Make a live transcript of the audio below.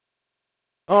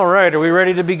All right, are we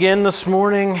ready to begin this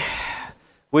morning?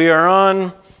 We are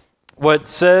on what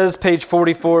says page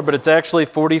 44, but it's actually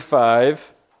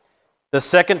 45. The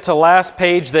second to last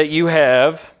page that you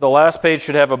have, the last page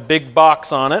should have a big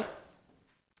box on it.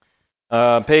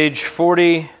 Page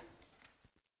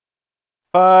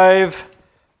 45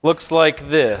 looks like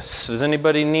this. Does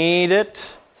anybody need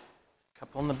it? A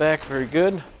couple in the back, very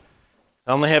good.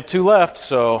 I only have two left,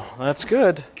 so that's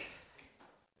good.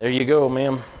 There you go,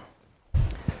 ma'am.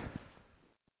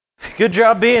 Good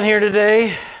job being here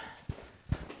today.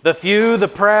 The few, the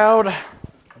proud,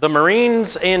 the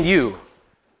Marines, and you.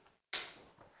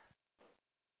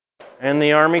 And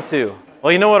the Army, too.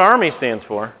 Well, you know what Army stands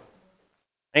for.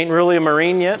 Ain't really a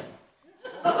Marine yet.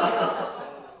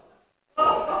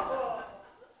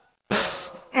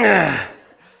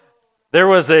 There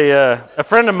was a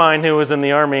friend of mine who was in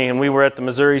the Army, and we were at the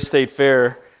Missouri State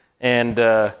Fair, and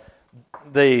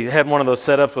they had one of those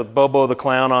setups with Bobo the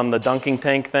Clown on the dunking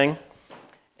tank thing.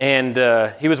 And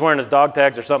he was wearing his dog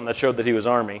tags or something that showed that he was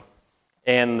Army.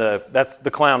 And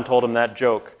the clown told him that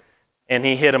joke. And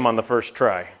he hit him on the first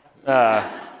try.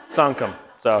 Sunk him.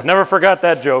 So never forgot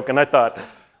that joke. And I thought,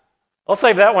 I'll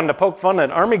save that one to poke fun at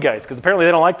Army guys, because apparently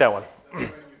they don't like that one.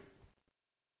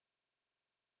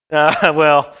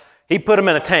 Well, he put him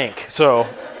in a tank. So,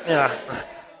 yeah.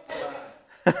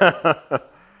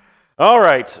 All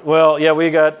right. Well, yeah, we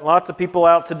got lots of people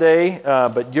out today,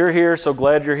 but you're here, so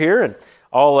glad you're here. And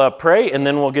I'll pray, and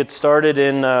then we'll get started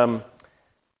in the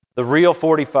real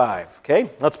 45. Okay?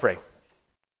 Let's pray.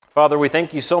 Father, we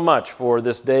thank you so much for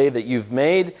this day that you've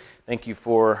made. Thank you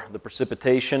for the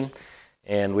precipitation,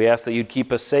 and we ask that you'd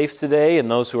keep us safe today,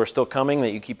 and those who are still coming,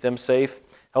 that you keep them safe.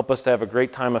 Help us to have a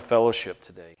great time of fellowship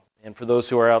today. And for those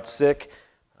who are out sick,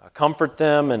 comfort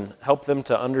them and help them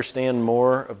to understand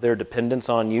more of their dependence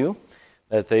on you,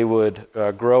 that they would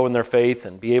grow in their faith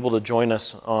and be able to join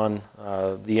us on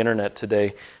the internet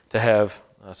today to have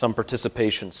some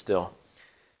participation still.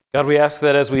 God, we ask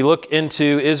that as we look into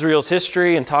Israel's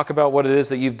history and talk about what it is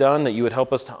that you've done, that you would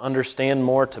help us to understand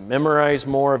more, to memorize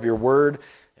more of your word,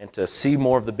 and to see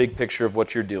more of the big picture of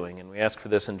what you're doing. And we ask for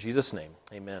this in Jesus' name.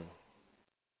 Amen.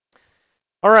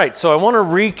 All right, so I want to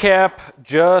recap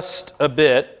just a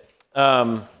bit.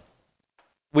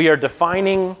 We are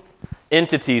defining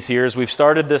entities here as we've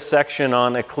started this section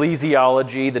on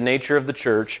ecclesiology, the nature of the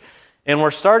church, and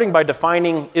we're starting by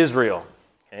defining Israel.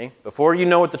 Okay? Before you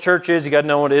know what the church is, you got to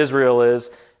know what Israel is,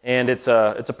 and it's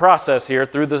a process here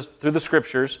through the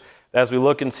scriptures as we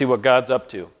look and see what God's up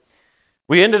to.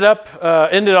 We ended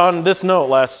on this note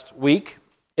last week.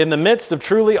 In the midst of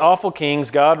truly awful kings,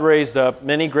 God raised up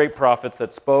many great prophets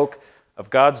that spoke of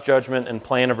God's judgment and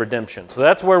plan of redemption. So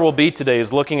that's where we'll be today,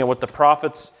 is looking at what the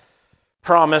prophets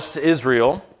promised to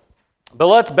Israel. But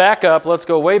let's back up, let's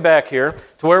go way back here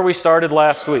to where we started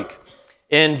last week.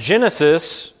 In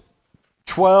Genesis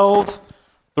 12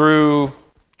 through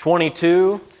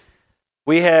 22,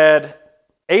 we had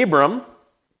Abram,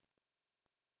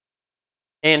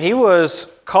 and he was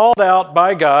called out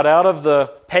by God out of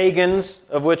the pagans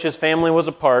of which his family was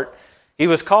a part. He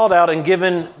was called out and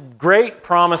given great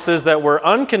promises that were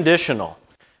unconditional.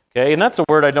 Okay, and that's a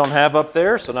word I don't have up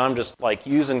there, so now I'm just like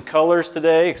using colors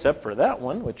today, except for that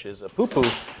one, which is a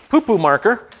poo-poo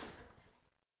marker.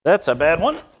 That's a bad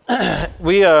one.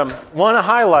 We want to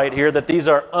highlight here that these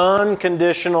are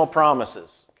unconditional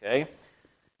promises. Okay,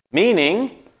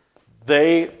 meaning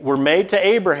they were made to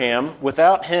Abraham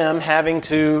without him having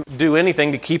to do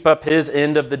anything to keep up his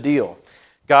end of the deal.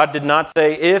 God did not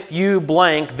say, if you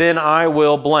blank, then I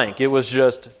will blank. It was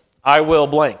just, I will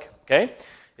blank. Okay?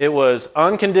 It was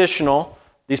unconditional.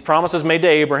 These promises made to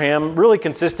Abraham, really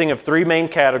consisting of three main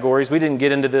categories. We didn't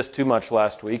get into this too much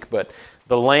last week, but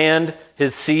the land,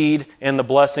 his seed, and the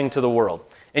blessing to the world.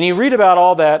 And you read about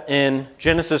all that in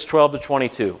Genesis 12 to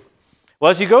 22.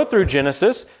 Well, as you go through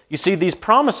Genesis, you see these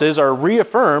promises are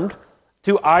reaffirmed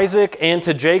to Isaac and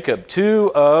to Jacob,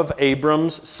 two of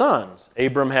Abram's sons.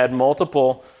 Abram had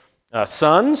multiple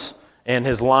sons, and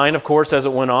his line, of course, as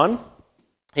it went on.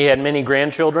 He had many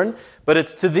grandchildren, but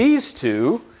it's to these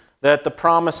two that the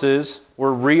promises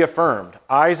were reaffirmed,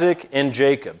 Isaac and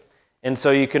Jacob. And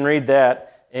so you can read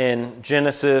that in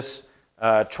Genesis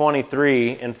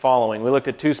 23 and following. We looked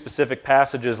at two specific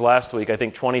passages last week, I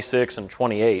think 26 and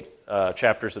 28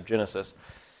 chapters of Genesis.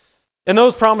 And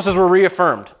those promises were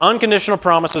reaffirmed. Unconditional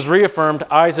promises reaffirmed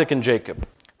Isaac and Jacob.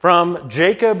 From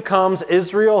Jacob comes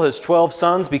Israel. His 12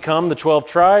 sons become the 12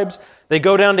 tribes. They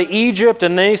go down to Egypt,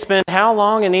 and they spend how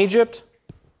long in Egypt?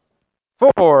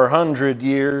 400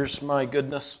 years. My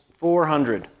goodness,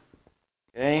 400.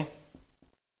 Okay?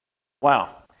 Wow.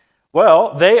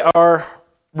 Well, they are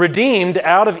redeemed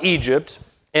out of Egypt,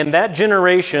 And that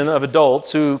generation of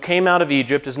adults who came out of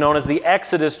Egypt is known as the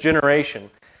Exodus generation.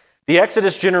 The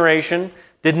Exodus generation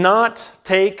did not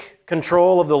take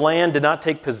control of the land, did not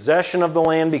take possession of the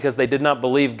land because they did not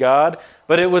believe God,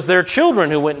 but it was their children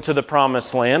who went into the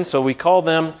promised land. So we call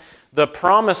them the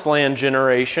promised land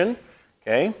generation.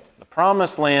 Okay? The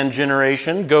promised land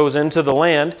generation goes into the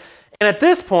land. And at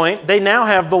this point, they now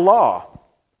have the law.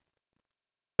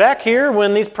 Back here,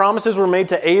 when these promises were made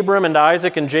to Abram and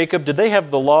Isaac and Jacob, did they have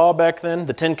the law back then,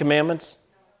 the 10 Commandments?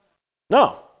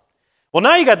 No. Well,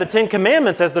 now you got the 10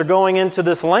 Commandments as they're going into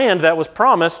this land that was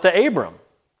promised to Abram.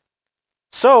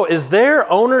 So is their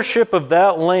ownership of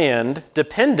that land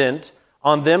dependent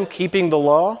on them keeping the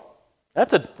law?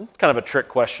 That's a kind of a trick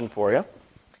question for you.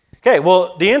 Okay,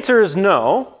 well, the answer is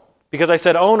no, because I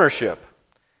said ownership.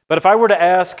 But if I were to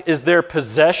ask, is their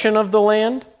possession of the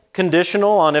land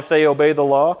conditional on if they obey the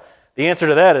law? The answer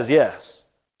to that is yes.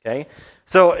 Okay?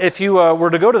 So if you were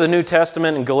to go to the New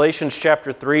Testament in Galatians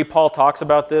chapter 3, Paul talks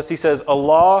about this. He says a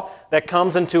law that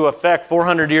comes into effect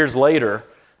 400 years later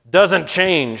doesn't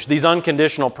change these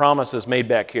unconditional promises made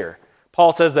back here.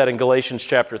 Paul says that in Galatians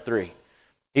chapter 3.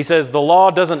 He says the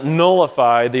law doesn't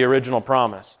nullify the original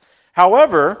promise.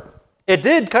 However, it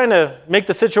did kind of make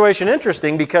the situation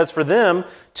interesting because for them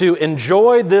to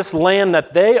enjoy this land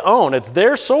that they own, it's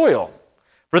their soil.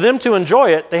 For them to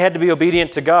enjoy it, they had to be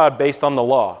obedient to God based on the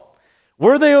law.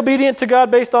 Were they obedient to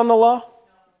God based on the law?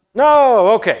 No,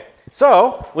 okay.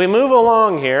 So we move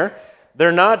along here.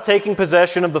 They're not taking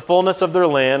possession of the fullness of their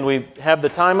land. We have the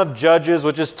time of judges,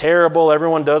 which is terrible.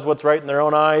 Everyone does what's right in their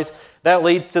own eyes. That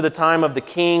leads to the time of the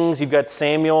kings. You've got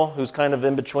Samuel, who's kind of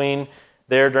in between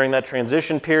there during that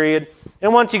transition period.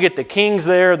 And once you get the kings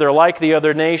there, they're like the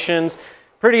other nations.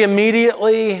 Pretty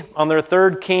immediately, on their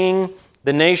third king,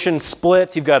 the nation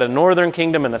splits. You've got a northern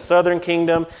kingdom and a southern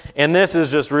kingdom. And this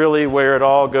is just really where it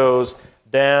all goes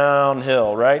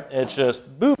downhill, right? It's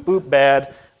just boop, boop,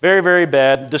 bad. Very, very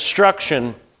bad.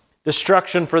 Destruction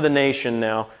for the nation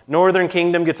now. Northern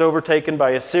kingdom gets overtaken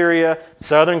by Assyria.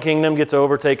 Southern kingdom gets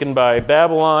overtaken by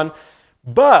Babylon.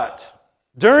 But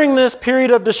during this period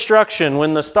of destruction,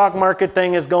 when the stock market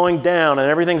thing is going down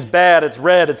and everything's bad, it's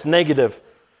red, it's negative,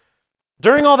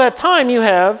 during all that time you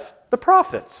have the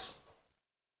prophets.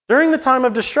 During the time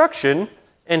of destruction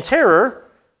and terror,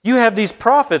 you have these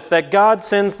prophets that God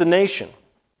sends the nation.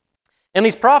 And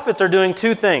these prophets are doing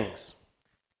two things.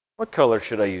 What color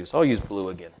should I use? I'll use blue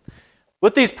again.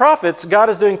 With these prophets, God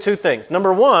is doing two things.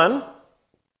 Number one,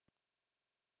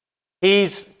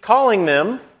 He's calling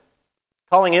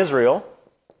Israel,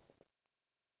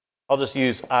 I'll just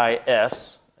use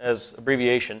IS as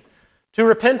abbreviation, to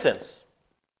repentance.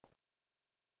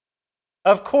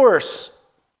 Of course,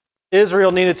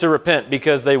 Israel needed to repent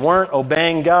because they weren't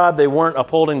obeying God, they weren't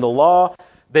upholding the law,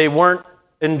 they weren't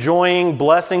enjoying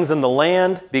blessings in the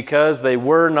land because they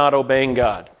were not obeying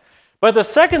God. But the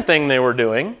second thing they were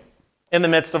doing in the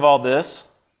midst of all this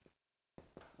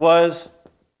was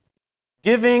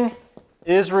giving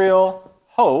Israel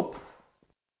hope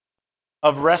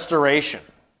of restoration.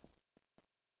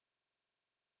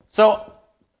 So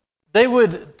they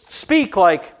would speak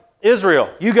like,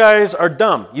 Israel, you guys are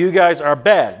dumb. You guys are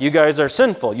bad. You guys are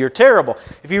sinful. You're terrible.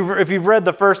 If you've read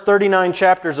the first 39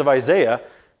 chapters of Isaiah,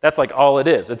 that's like all it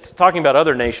is. It's talking about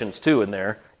other nations too in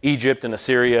there, Egypt and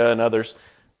Assyria and others.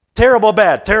 Terrible,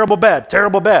 bad, terrible, bad,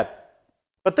 terrible, bad.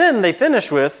 But then they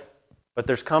finish with, but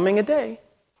there's coming a day.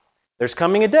 There's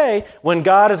coming a day when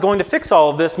God is going to fix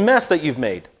all of this mess that you've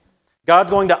made.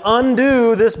 God's going to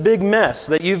undo this big mess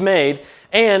that you've made,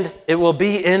 and it will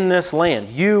be in this land.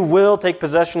 You will take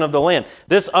possession of the land.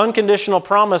 This unconditional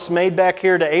promise made back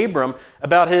here to Abram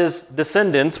about his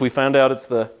descendants, we found out it's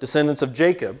the descendants of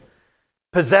Jacob,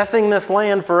 possessing this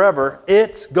land forever,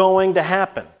 it's going to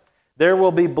happen. There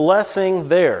will be blessing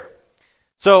there.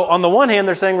 So on the one hand,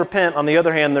 they're saying repent. On the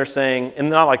other hand, they're saying, and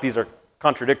not like these are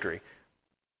contradictory.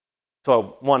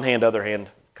 So one hand, other hand,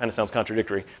 kind of sounds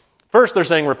contradictory. First, they're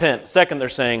saying repent. Second, they're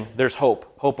saying there's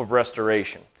hope of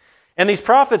restoration. And these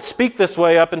prophets speak this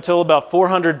way up until about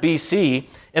 400 BC,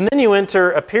 and then you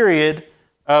enter a period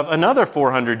of another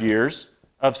 400 years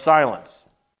of silence.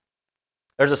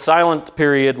 There's a silent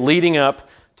period leading up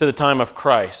to the time of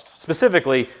Christ,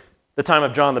 specifically the time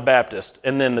of John the Baptist,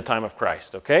 and then the time of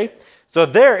Christ, okay? So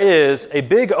there is a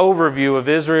big overview of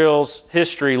Israel's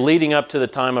history leading up to the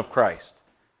time of Christ.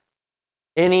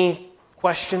 Any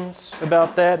questions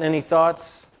about that? Any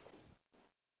thoughts?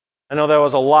 I know that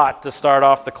was a lot to start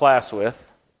off the class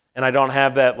with, and I don't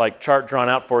have that like chart drawn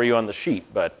out for you on the sheet,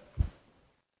 but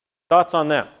thoughts on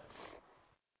that?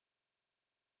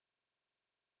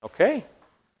 Okay.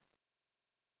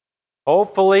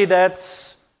 Hopefully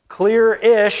that's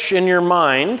clear-ish in your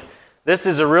mind, this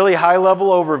is a really high-level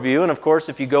overview. And of course,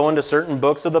 if you go into certain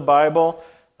books of the Bible,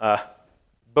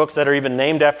 books that are even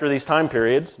named after these time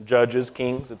periods, Judges,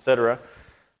 Kings, etc.,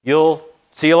 you'll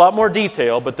see a lot more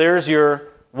detail, but there's your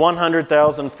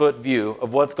 100,000-foot view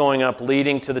of what's going up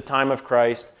leading to the time of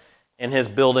Christ and his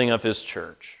building of his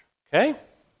church. Okay?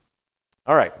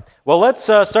 All right. Well, let's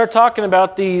start talking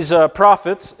about these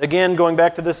prophets. Again, going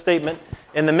back to this statement,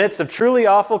 in the midst of truly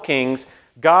awful kings,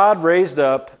 God raised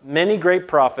up many great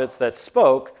prophets that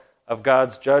spoke of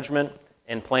God's judgment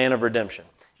and plan of redemption.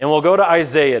 And we'll go to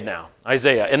Isaiah now.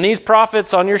 Isaiah. And these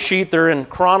prophets on your sheet, they're in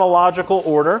chronological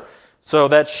order. So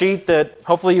that sheet that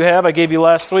hopefully you have, I gave you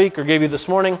last week or gave you this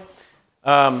morning,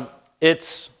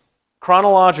 it's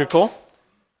chronological.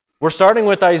 We're starting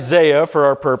with Isaiah for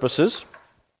our purposes.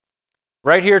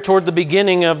 Right here toward the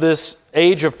beginning of this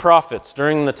age of prophets,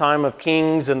 during the time of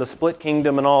kings and the split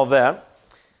kingdom and all of that.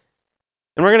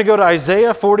 And we're going to go to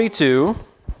Isaiah 42.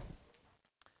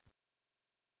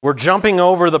 We're jumping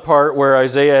over the part where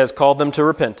Isaiah has called them to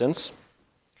repentance.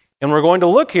 And we're going to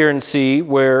look here and see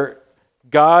where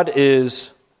God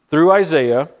is, through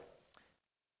Isaiah,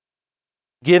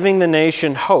 giving the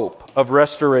nation hope of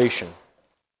restoration.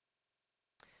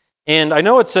 And I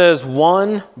know it says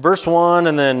verse 1,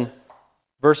 and then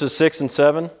verses 6 and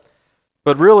 7,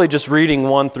 but really just reading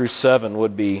 1 through 7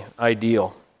 would be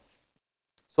ideal.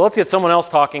 So let's get someone else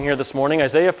talking here this morning.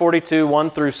 Isaiah 42, 1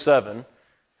 through 7.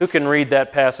 Who can read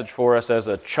that passage for us as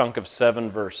a chunk of 7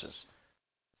 verses?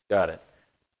 Got it.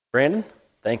 Brandon,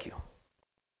 thank you.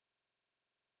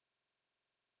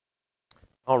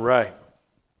 All right.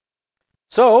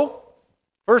 So,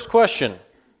 first question.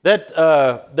 That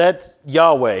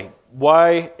Yahweh,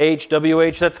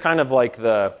 YHWH, that's kind of like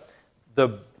the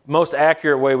most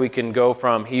accurate way we can go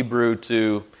from Hebrew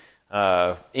to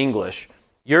English.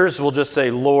 Yours will just say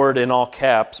Lord in all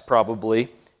caps, probably,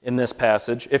 in this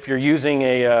passage. If you're using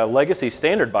a Legacy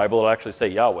Standard Bible, it'll actually say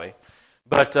Yahweh.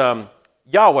 But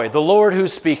Yahweh, the Lord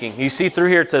who's speaking. You see through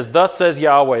here it says, thus says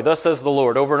Yahweh, thus says the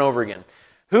Lord, over and over again.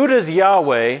 Who does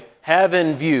Yahweh have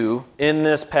in view in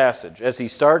this passage? As he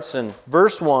starts in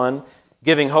verse 1,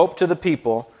 giving hope to the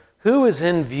people, who is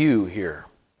in view here?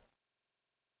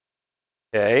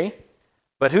 Okay,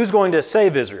 but who's going to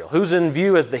save Israel? Who's in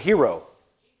view as the hero?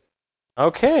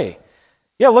 Okay.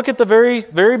 Yeah, look at the very,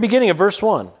 very beginning of verse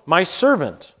 1. My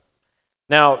servant.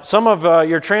 Now, some of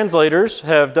your translators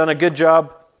have done a good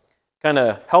job kind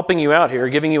of helping you out here,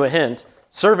 giving you a hint.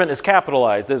 Servant is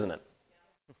capitalized, isn't it?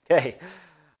 Okay.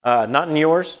 Not in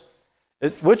yours.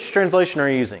 Which translation are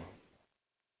you using?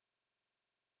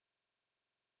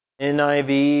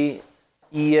 NIV,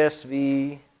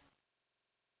 ESV.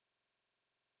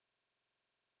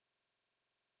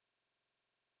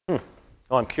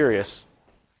 Oh, I'm curious.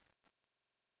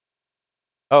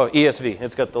 Oh, ESV.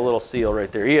 It's got the little seal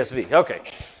right there. ESV. Okay.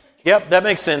 Yep, that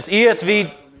makes sense.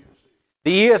 The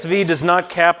ESV does not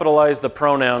capitalize the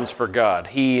pronouns for God.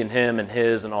 He and him and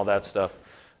his and all that stuff.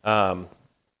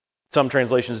 Some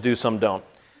translations do, some don't.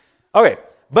 Okay,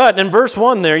 but in verse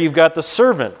 1 there, you've got the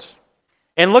servant.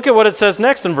 And look at what it says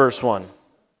next in verse 1.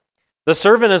 The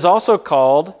servant is also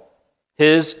called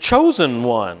his chosen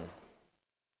one.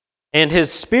 And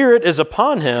his spirit is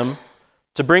upon him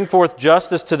to bring forth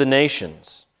justice to the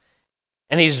nations.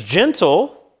 And he's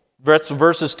gentle,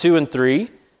 verses 2 and 3.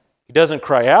 He doesn't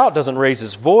cry out, doesn't raise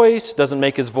his voice, doesn't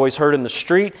make his voice heard in the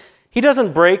street. He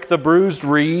doesn't break the bruised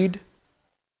reed.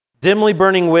 Dimly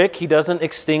burning wick, he doesn't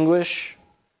extinguish.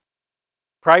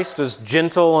 Christ is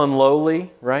gentle and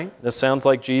lowly, right? That sounds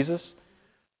like Jesus.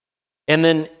 And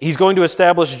then he's going to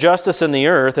establish justice in the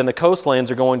earth, and the coastlands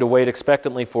are going to wait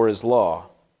expectantly for his law.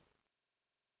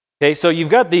 Okay, so you've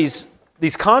got these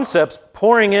concepts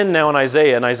pouring in now in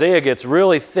Isaiah, and Isaiah gets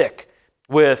really thick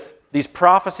with these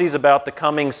prophecies about the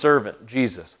coming servant,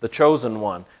 Jesus, the chosen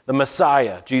one, the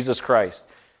Messiah, Jesus Christ.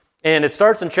 And it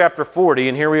starts in chapter 40,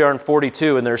 and here we are in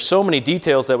 42, and there's so many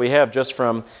details that we have just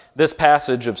from this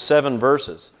passage of 7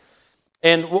 verses.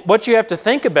 And what you have to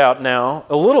think about now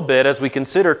a little bit as we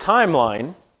consider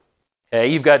timeline, okay,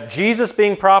 you've got Jesus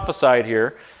being prophesied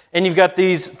here, and you've got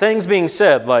these things being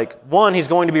said, like, 1, he's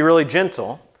going to be really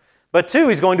gentle, but 2,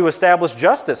 he's going to establish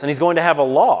justice, and he's going to have a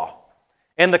law.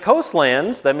 And the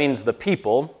coastlands, that means the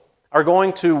people, are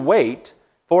going to wait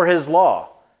for his law,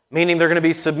 meaning they're going to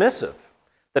be submissive.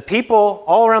 The people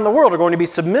all around the world are going to be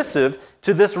submissive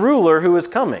to this ruler who is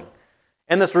coming.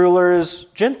 And this ruler is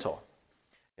gentle.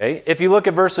 Okay? If you look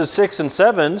at verses 6 and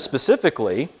 7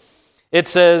 specifically, It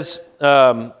says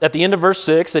at the end of verse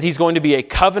 6 that he's going to be a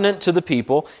covenant to the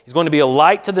people. He's going to be a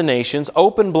light to the nations,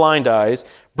 open blind eyes,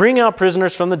 bring out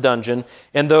prisoners from the dungeon,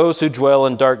 and those who dwell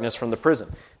in darkness from the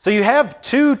prison. So you have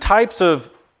two types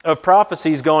of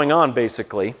prophecies going on,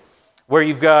 basically, where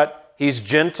you've got he's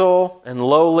gentle and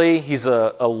lowly. He's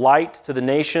a light to the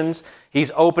nations.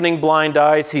 He's opening blind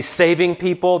eyes. He's saving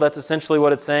people. That's essentially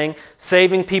what it's saying.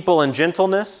 Saving people in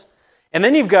gentleness. And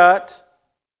then you've got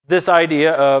this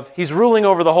idea of he's ruling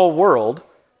over the whole world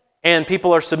and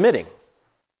people are submitting.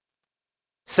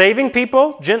 Saving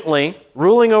people gently,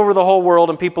 ruling over the whole world,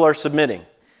 and people are submitting.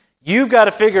 You've got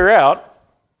to figure out,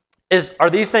 are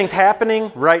these things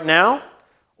happening right now,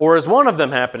 or is one of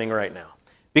them happening right now?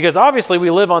 Because obviously we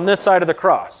live on this side of the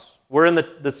cross. We're in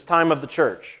this time of the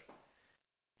church.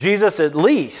 Jesus at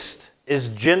least is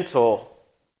gentle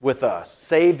with us,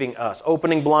 saving us,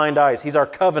 opening blind eyes. He's our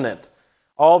covenant,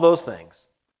 all those things.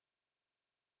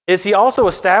 Is he also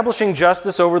establishing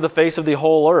justice over the face of the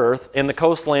whole earth and the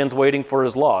coastlands waiting for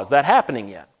his law? Is that happening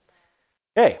yet?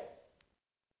 Okay,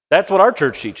 that's what our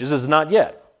church teaches, is not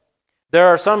yet. There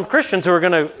are some Christians who are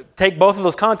going to take both of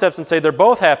those concepts and say they're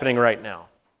both happening right now.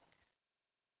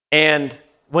 And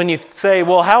when you say,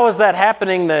 well, how is that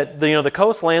happening that the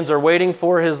coastlands are waiting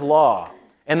for his law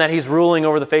and that he's ruling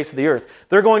over the face of the earth?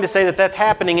 They're going to say that that's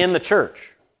happening in the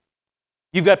church.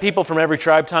 You've got people from every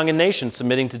tribe, tongue, and nation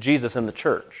submitting to Jesus in the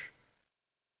church.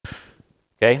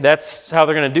 Okay, that's how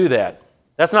they're going to do that.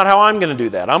 That's not how I'm going to do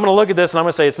that. I'm going to look at this and I'm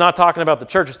going to say it's not talking about the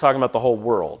church, it's talking about the whole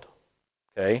world.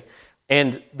 Okay?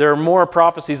 And there are more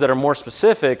prophecies that are more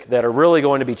specific that are really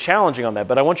going to be challenging on that.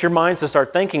 But I want your minds to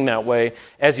start thinking that way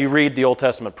as you read the Old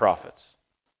Testament prophets.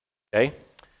 Okay?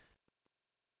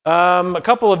 A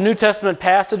couple of New Testament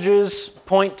passages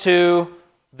point to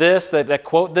this, that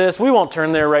quote this. We won't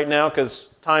turn there right now because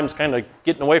time's kind of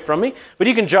getting away from me. But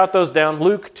you can jot those down.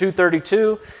 Luke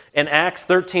 2:32 and Acts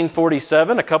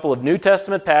 13:47, a couple of New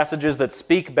Testament passages that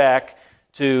speak back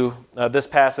to this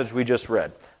passage we just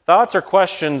read. Thoughts or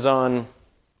questions on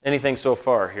anything so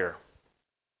far here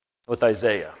with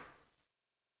Isaiah?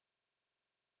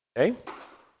 Okay.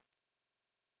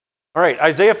 All right,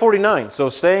 Isaiah 49. So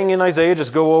staying in Isaiah,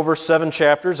 just go over 7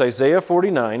 chapters. Isaiah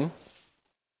 49,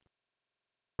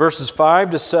 verses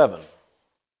 5 to 7.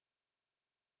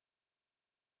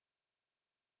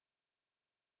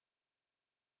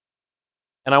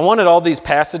 And I wanted all these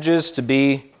passages to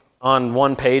be on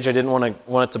one page. I didn't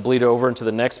want it to bleed over into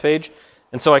the next page.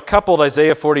 And so I coupled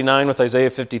Isaiah 49 with Isaiah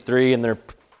 53, and they're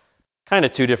kind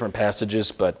of two different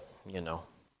passages, but,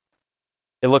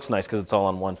 it looks nice because it's all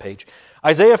on one page.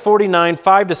 Isaiah 49,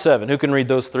 5 to 7. Who can read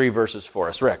those 3 verses for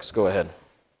us? Rex, go ahead.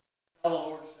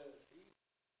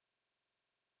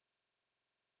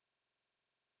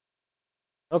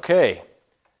 Okay.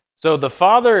 So the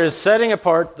Father's setting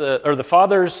apart of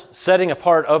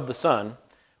the Son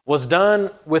was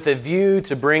done with a view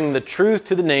to bring the truth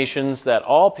to the nations that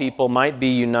all people might be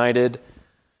united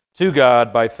to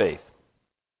God by faith.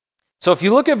 So if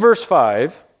you look at verse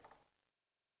 5,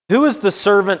 who is the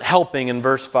servant helping in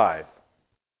verse 5?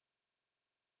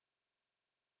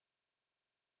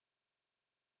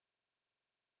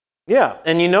 Yeah,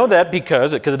 and you know that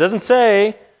because it doesn't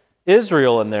say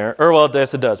Israel in there, or well,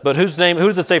 yes it does, but who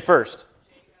does it say first?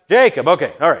 Jacob,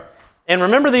 okay, all right. And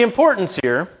remember the importance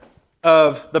here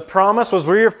of the promise was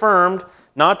reaffirmed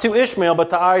not to Ishmael but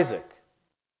to Isaac,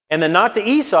 and then not to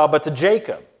Esau but to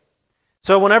Jacob.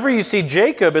 So whenever you see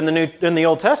Jacob in the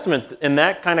Old Testament in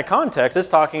that kind of context, it's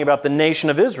talking about the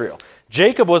nation of Israel.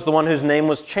 Jacob was the one whose name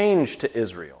was changed to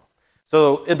Israel.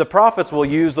 So the prophets will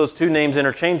use those two names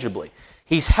interchangeably.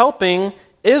 He's helping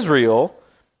Israel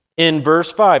in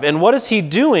verse 5. And what is he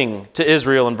doing to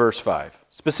Israel in verse 5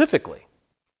 specifically?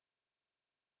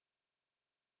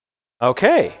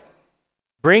 Okay.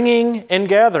 Bringing and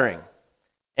gathering.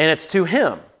 And it's to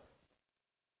him.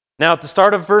 Now at the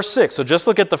start of verse 6, so just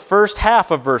look at the first half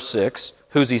of verse 6.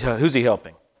 Who's he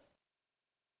helping?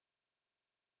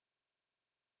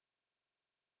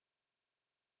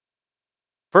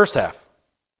 First half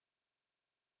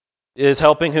is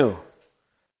helping who?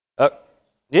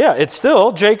 It's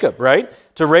still Jacob, right?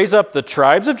 To raise up the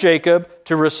tribes of Jacob,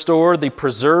 to restore the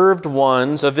preserved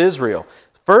ones of Israel.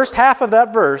 First half of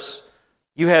that verse,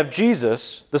 you have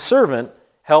Jesus, the servant,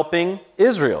 helping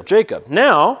Israel, Jacob.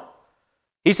 Now,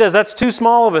 he says that's too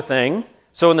small of a thing.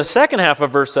 So in the second half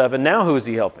of verse 7, now who is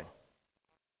he helping?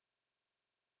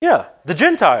 Yeah, the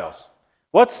Gentiles.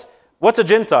 What's a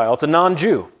Gentile? It's a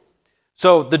non-Jew.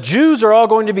 So the Jews are all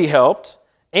going to be helped,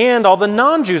 and all the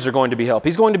non-Jews are going to be helped.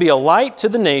 He's going to be a light to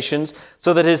the nations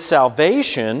so that his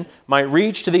salvation might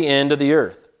reach to the end of the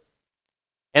earth.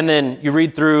 And then you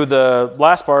read through the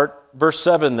last part, verse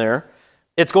 7 there,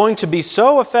 it's going to be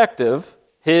so effective,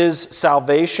 his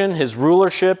salvation, his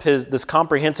rulership, this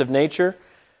comprehensive nature,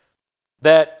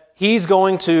 that he's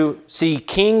going to see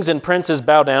kings and princes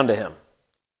bow down to him.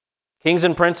 Kings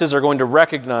and princes are going to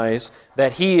recognize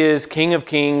that he is King of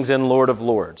kings and Lord of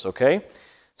lords, okay?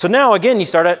 So now, again,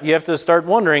 you have to start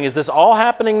wondering, is this all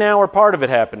happening now or part of it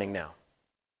happening now?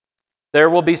 There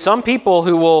will be some people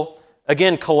who will,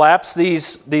 again, collapse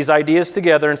these ideas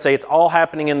together and say it's all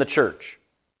happening in the church.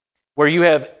 Where you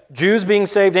have Jews being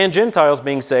saved and Gentiles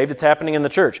being saved, it's happening in the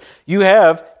church. You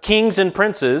have kings and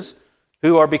princes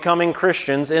who are becoming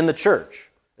Christians in the church.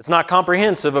 It's not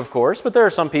comprehensive, of course, but there are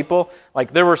some people,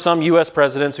 like there were some U.S.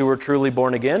 presidents who were truly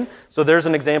born again. So there's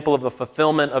an example of the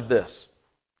fulfillment of this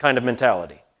kind of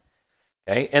mentality.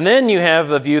 Okay? And then you have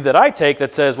the view that I take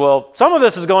that says, well, some of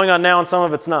this is going on now and some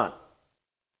of it's not.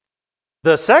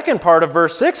 The second part of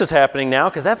verse 6 is happening now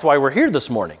because that's why we're here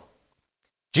this morning.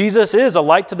 Jesus is a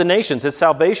light to the nations. His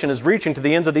salvation is reaching to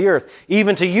the ends of the earth,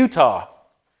 even to Utah.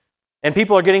 And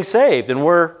people are getting saved, and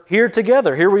we're here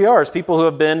together. Here we are as people who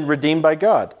have been redeemed by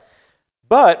God.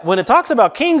 But when it talks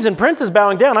about kings and princes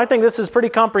bowing down, I think this is pretty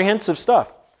comprehensive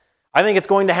stuff. I think it's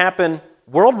going to happen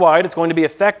worldwide. It's going to be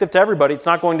effective to everybody. It's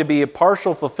not going to be a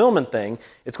partial fulfillment thing.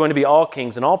 It's going to be all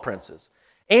kings and all princes.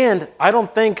 And I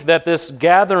don't think that this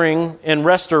gathering and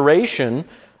restoration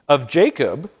of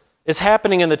Jacob is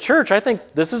happening in the church. I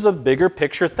think this is a bigger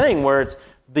picture thing where it's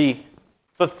the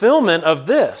fulfillment of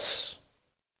this,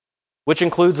 which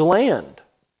includes land,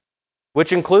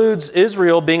 which includes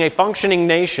Israel being a functioning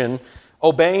nation,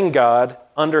 obeying God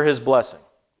under his blessing.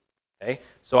 Okay?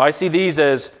 So I see these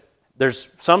as there's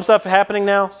some stuff happening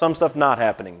now, some stuff not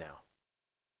happening now.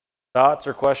 Thoughts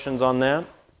or questions on that?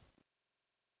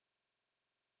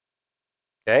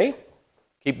 Okay,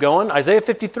 keep going. Isaiah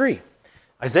 53.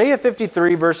 Isaiah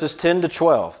 53 verses 10 to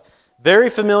 12.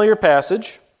 Very familiar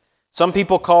passage. Some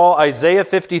people call Isaiah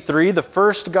 53 the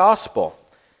first gospel,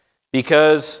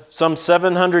 because some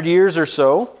 700 years or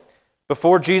so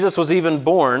before Jesus was even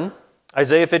born,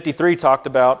 Isaiah 53 talked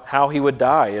about how he would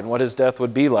die and what his death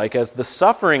would be like as the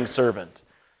suffering servant.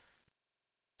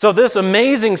 So this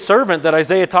amazing servant that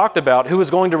Isaiah talked about, who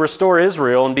was going to restore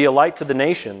Israel and be a light to the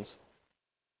nations,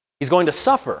 he's going to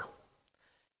suffer.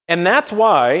 And that's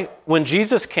why when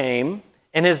Jesus came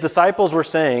and his disciples were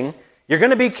saying, "You're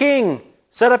going to be king,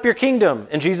 set up your kingdom."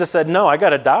 And Jesus said, "No, I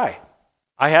got to die.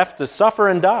 I have to suffer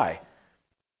and die."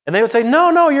 And they would say,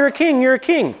 No, you're a king, you're a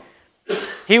king.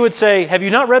 He would say, "Have you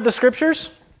not read the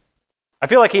scriptures?" I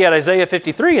feel like he had Isaiah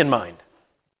 53 in mind,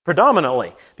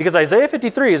 predominantly, because Isaiah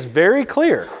 53 is very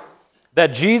clear that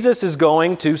Jesus is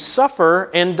going to suffer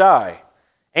and die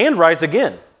and rise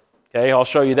again. Okay, I'll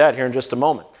show you that here in just a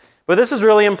moment. But this is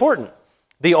really important.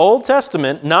 The Old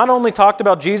Testament not only talked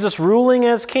about Jesus ruling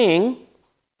as king,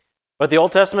 but the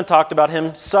Old Testament talked about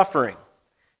him suffering.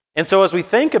 And so as we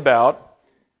think about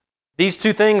these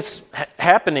two things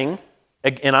happening,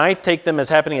 and I take them as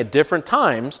happening at different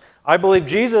times, I believe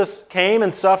Jesus came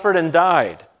and suffered and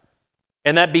died.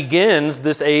 And that begins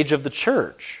this age of the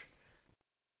church.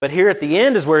 But here at the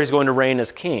end is where he's going to reign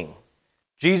as king.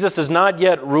 Jesus is not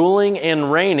yet ruling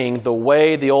and reigning the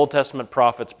way the Old Testament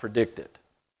prophets predicted,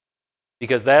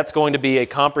 because that's going to be a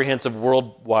comprehensive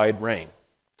worldwide reign.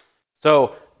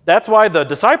 So that's why the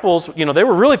disciples, they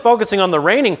were really focusing on the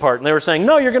reigning part, and they were saying,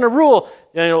 "No, you're going to rule.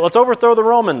 Let's overthrow the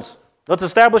Romans. Let's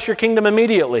establish your kingdom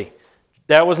immediately."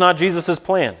 That was not Jesus'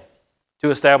 plan, to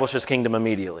establish his kingdom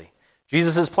immediately.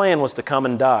 Jesus' plan was to come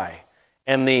and die,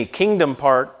 and the kingdom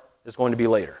part is going to be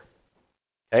later.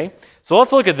 Okay? So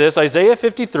let's look at this. Isaiah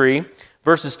 53,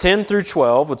 verses 10 through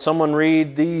 12. Would someone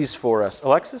read these for us?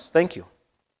 Alexis, thank you.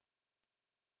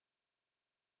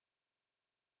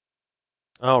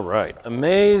 All right.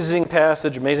 Amazing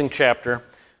passage, amazing chapter.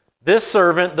 This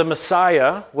servant, the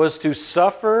Messiah, was to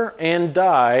suffer and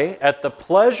die at the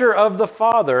pleasure of the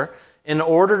Father in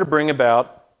order to bring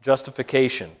about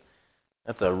justification.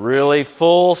 That's a really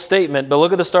full statement, but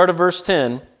look at the start of verse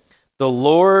 10. The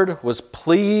Lord was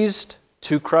pleased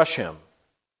to crush him,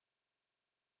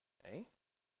 okay,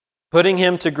 putting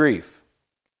him to grief.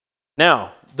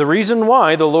 Now, the reason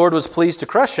why the Lord was pleased to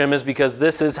crush him is because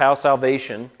this is how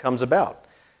salvation comes about.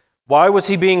 Why was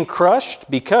he being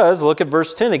crushed? Because, look at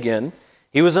verse 10 again,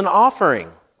 he was an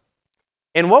offering.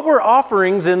 And what were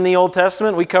offerings in the Old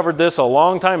Testament? We covered this a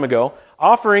long time ago.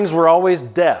 Offerings were always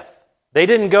death. They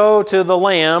didn't go to the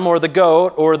lamb or the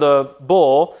goat or the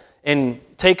bull and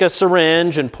take a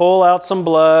syringe and pull out some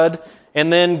blood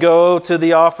and then go to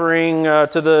the offering,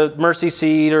 to the mercy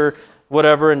seat or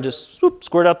whatever, and just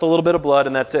squirt out the little bit of blood,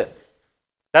 and that's it.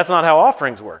 That's not how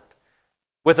offerings worked.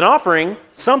 With an offering,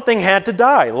 something had to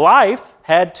die. Life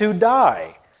had to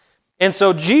die. And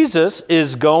so Jesus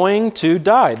is going to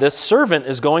die. This servant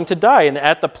is going to die. And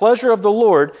at the pleasure of the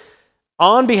Lord,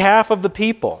 on behalf of the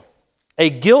people, a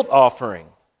guilt offering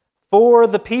for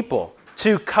the people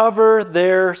to cover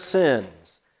their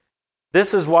sins.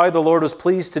 This is why the Lord was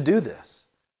pleased to do this,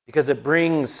 because it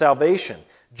brings salvation.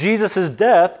 Jesus'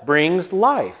 death brings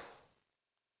life.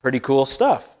 Pretty cool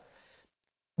stuff.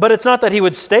 But it's not that he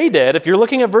would stay dead. If you're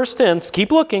looking at verse 10,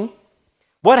 keep looking.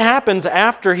 What happens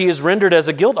after he is rendered as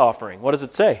a guilt offering? What does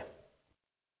it say?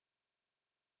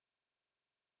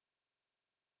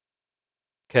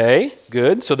 Okay,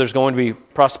 good. So there's going to be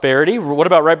prosperity. What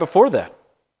about right before that?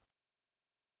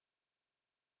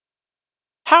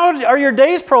 How are your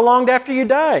days prolonged after you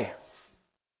die?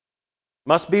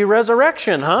 Must be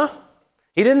resurrection, huh?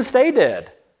 He didn't stay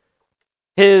dead.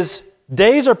 His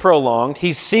days are prolonged.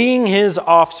 He's seeing his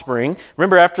offspring.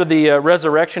 Remember, after the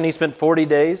resurrection, he spent 40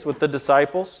 days with the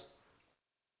disciples.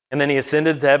 And then he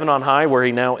ascended to heaven on high, where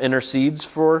he now intercedes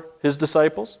for his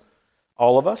disciples,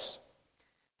 all of us.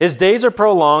 His days are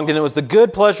prolonged, and it was the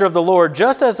good pleasure of the Lord.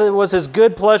 Just as it was his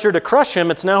good pleasure to crush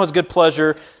him, it's now his good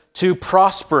pleasure to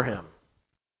prosper him.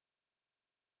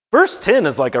 Verse 10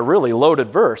 is like a really loaded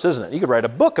verse, isn't it? You could write a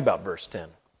book about verse 10.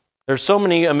 There's so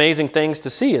many amazing things to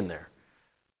see in there.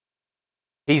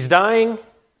 He's dying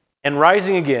and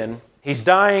rising again. He's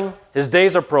dying, his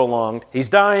days are prolonged. He's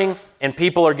dying, and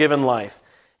people are given life.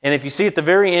 And if you see at the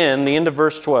very end, the end of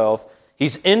verse 12,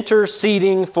 he's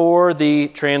interceding for the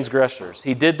transgressors.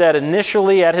 He did that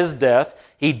initially at his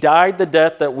death. He died the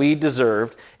death that we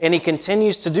deserved, and he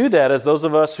continues to do that as those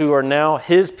of us who are now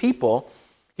his people.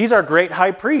 He's our great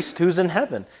high priest who's in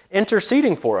heaven,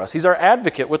 interceding for us. He's our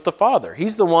advocate with the Father.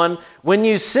 He's the one, when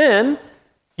you sin,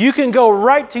 you can go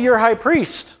right to your high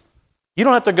priest. You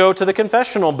don't have to go to the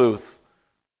confessional booth,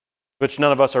 which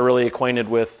none of us are really acquainted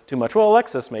with too much. Well,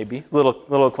 Alexis may be a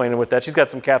little acquainted with that. She's got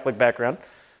some Catholic background.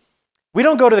 We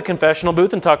don't go to the confessional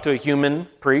booth and talk to a human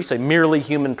priest, a merely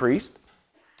human priest.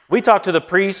 We talk to the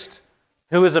priest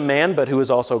who is a man, but who is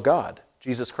also God,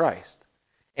 Jesus Christ.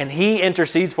 And he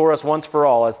intercedes for us once for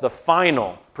all as the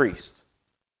final priest.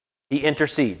 He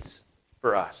intercedes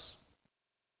for us.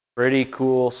 Pretty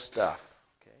cool stuff.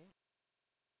 Okay.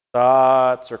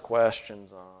 Thoughts or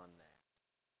questions on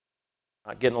that?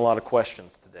 Not getting a lot of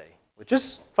questions today, which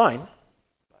is fine.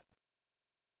 But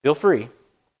feel free.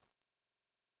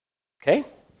 Okay?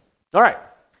 All right.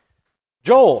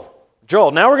 Joel.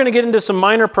 Now we're going to get into some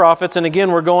minor prophets, and again,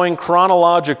 we're going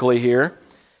chronologically here.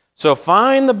 So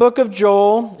find the book of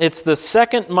Joel. It's the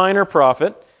second minor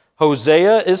prophet.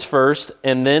 Hosea is first,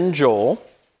 and then Joel.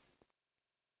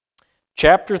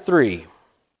 Chapter 3.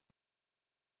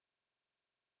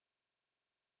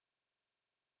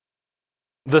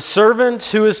 The servant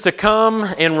who is to come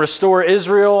and restore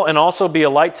Israel and also be a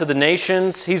light to the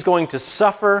nations, he's going to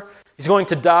suffer. He's going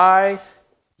to die,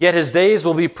 yet his days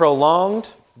will be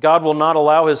prolonged. God will not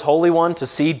allow his Holy One to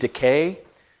see decay.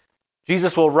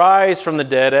 Jesus will rise from the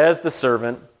dead as the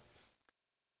servant.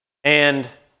 And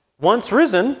once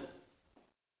risen,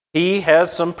 he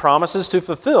has some promises to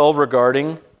fulfill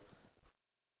regarding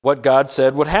what God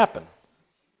said would happen,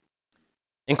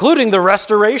 including the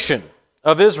restoration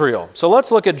of Israel. So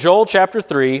let's look at Joel chapter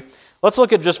 3. Let's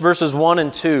look at just verses 1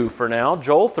 and 2 for now.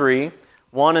 Joel 3,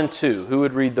 1 and 2. Who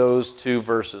would read those two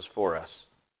verses for us?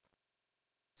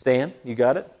 Stan, you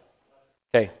got it?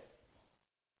 Okay.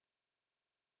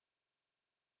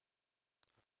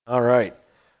 All right.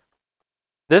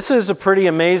 This is a pretty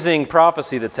amazing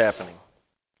prophecy that's happening.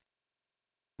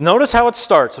 Notice how it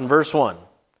starts in verse 1.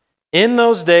 In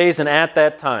those days and at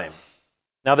that time.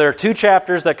 Now there are two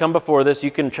chapters that come before this.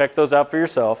 You can check those out for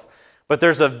yourself. But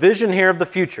there's a vision here of the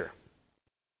future.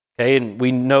 Okay, and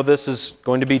we know this is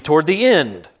going to be toward the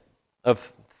end of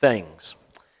things.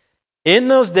 In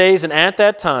those days and at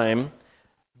that time,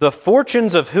 the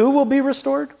fortunes of who will be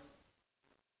restored?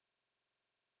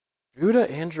 Judah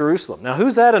and Jerusalem. Now,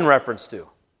 who's that in reference to?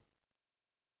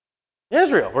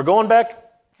 Israel. We're going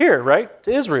back here, right,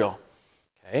 to Israel.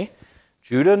 Okay,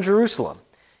 Judah and Jerusalem.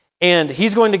 And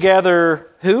he's going to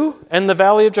gather who in the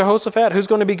valley of Jehoshaphat? Who's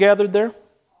going to be gathered there?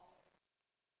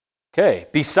 Okay,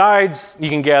 besides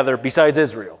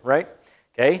Israel, right?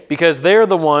 Okay, because they're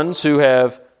the ones who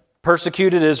have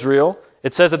persecuted Israel.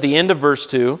 It says at the end of verse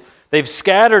 2, they've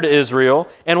scattered Israel.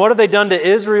 And what have they done to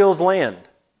Israel's land?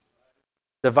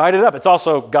 Divided up. It's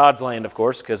also God's land, of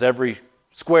course, because every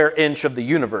square inch of the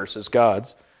universe is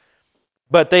God's.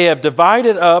 But they have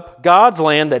divided up God's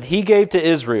land that he gave to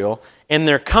Israel, and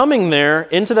they're coming there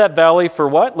into that valley for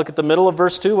what? Look at the middle of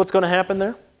verse 2. What's going to happen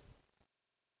there?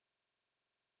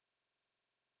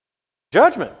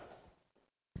 Judgment.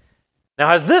 Now,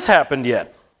 has this happened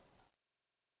yet?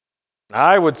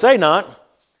 I would say not.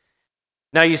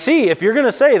 Now, you see, if you're going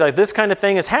to say like this kind of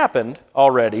thing has happened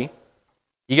already,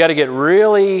 you got to get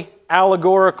really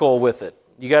allegorical with it.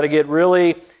 You got to get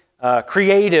really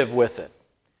creative with it.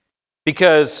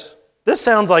 Because this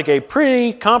sounds like a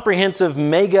pretty comprehensive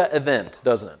mega event,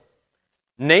 doesn't it?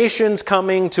 Nations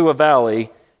coming to a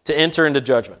valley to enter into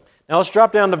judgment. Now let's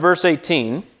drop down to verse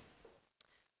 18.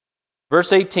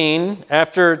 Verse 18,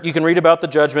 after you can read about the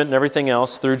judgment and everything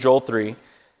else through Joel 3.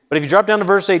 But if you drop down to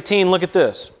verse 18, look at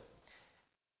this.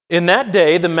 In that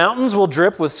day, the mountains will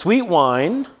drip with sweet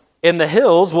wine, and the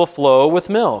hills will flow with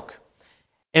milk.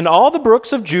 And all the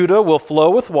brooks of Judah will flow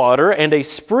with water, and a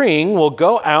spring will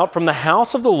go out from the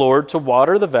house of the Lord to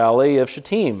water the valley of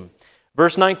Shittim.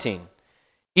 Verse 19,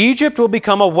 Egypt will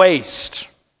become a waste.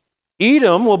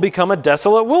 Edom will become a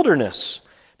desolate wilderness,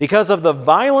 because of the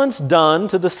violence done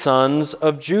to the sons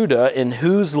of Judah, in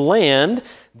whose land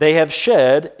they have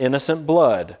shed innocent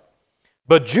blood.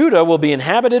 But Judah will be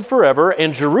inhabited forever,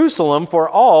 and Jerusalem for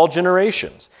all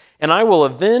generations. And I will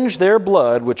avenge their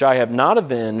blood, which I have not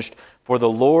avenged, for the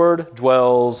Lord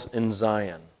dwells in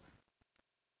Zion.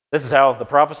 This is how the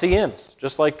prophecy ends,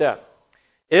 just like that.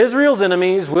 Israel's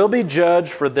enemies will be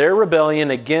judged for their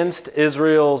rebellion against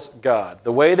Israel's God.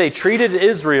 The way they treated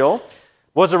Israel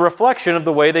was a reflection of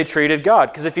the way they treated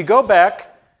God. Because if you go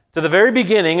back to the very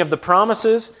beginning of the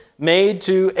promises made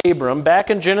to Abram, back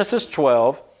in Genesis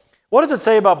 12, what does it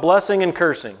say about blessing and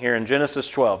cursing here in Genesis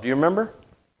 12? Do you remember?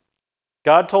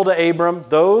 God told to Abram,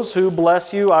 those who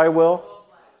bless you, I will.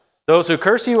 Those who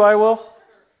curse you, I will.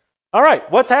 All right,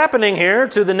 what's happening here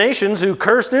to the nations who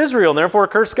cursed Israel and therefore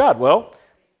cursed God? Well,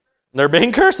 they're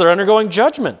being cursed. They're undergoing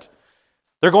judgment.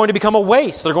 They're going to become a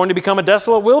waste. They're going to become a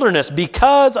desolate wilderness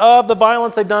because of the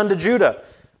violence they've done to Judah.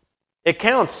 It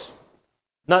counts.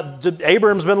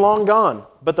 Abram's been long gone,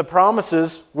 but the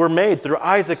promises were made through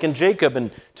Isaac and Jacob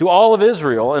and to all of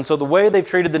Israel. And so the way they've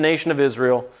treated the nation of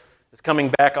Israel is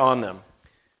coming back on them.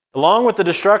 Along with the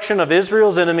destruction of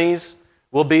Israel's enemies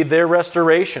will be their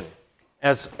restoration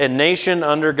as a nation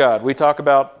under God. We talk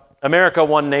about America,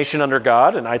 one nation under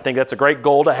God, and I think that's a great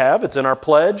goal to have. It's in our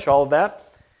pledge, all of that.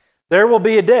 There will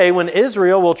be a day when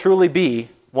Israel will truly be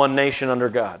one nation under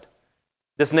God.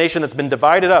 This nation that's been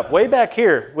divided up, way back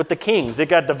here with the kings, it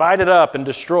got divided up and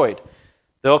destroyed.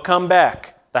 They'll come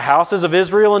back. The houses of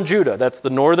Israel and Judah, that's the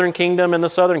northern kingdom and the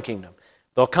southern kingdom.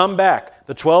 They'll come back.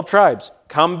 The 12 tribes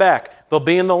come back. They'll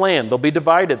be in the land. They'll be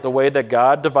divided the way that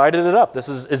God divided it up. This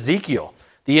is Ezekiel.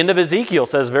 The end of Ezekiel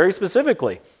says very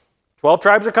specifically, 12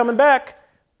 tribes are coming back.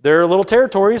 Their little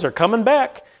territories are coming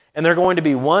back. And they're going to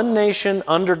be one nation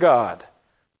under God.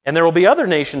 And there will be other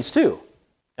nations too.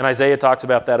 And Isaiah talks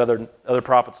about that. Other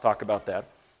prophets talk about that.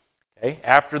 Okay?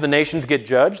 After the nations get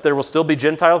judged, there will still be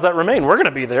Gentiles that remain. We're going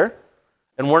to be there.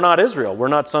 And we're not Israel. We're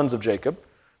not sons of Jacob.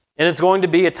 And it's going to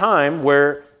be a time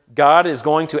where God is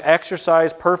going to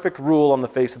exercise perfect rule on the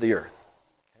face of the earth.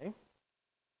 Okay?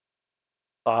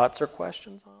 Thoughts or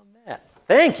questions on that?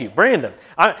 Thank you, Brandon.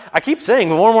 I keep saying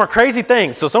more and more crazy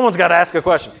things, so someone's got to ask a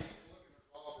question.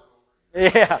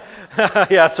 Yeah, yeah,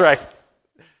 that's right.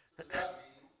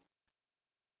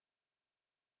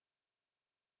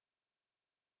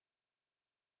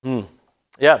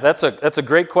 Yeah, that's a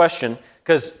great question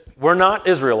because we're not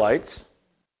Israelites.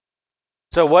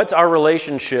 So what's our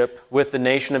relationship with the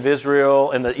nation of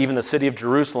Israel and even the city of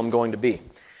Jerusalem going to be?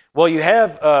 Well, you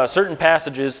have certain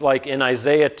passages like in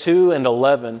Isaiah 2 and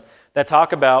 11 that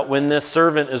talk about when this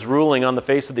servant is ruling on the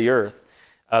face of the earth,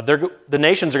 the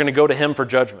nations are going to go to him for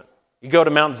judgment. You go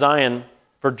to Mount Zion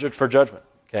for judgment,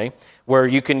 okay? Where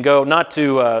you can go not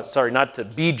to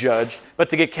be judged, but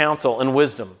to get counsel and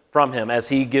wisdom from him as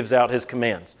he gives out his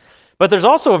commands. But there's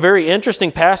also a very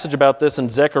interesting passage about this in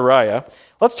Zechariah.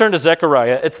 Let's turn to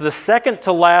Zechariah. It's the second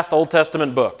to last Old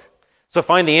Testament book. So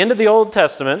find the end of the Old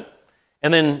Testament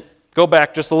and then go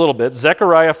back just a little bit.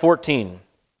 Zechariah 14.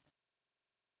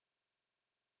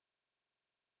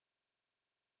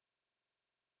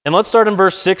 And let's start in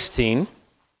verse 16.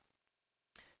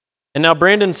 And now,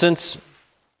 Brandon, since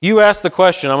you asked the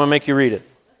question, I'm going to make you read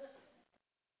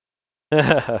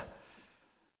it.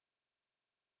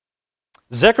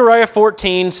 Zechariah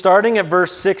 14, starting at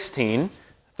verse 16,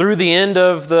 through the end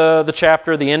of the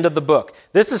chapter, the end of the book.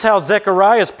 This is how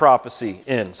Zechariah's prophecy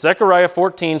ends. Zechariah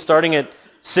 14, starting at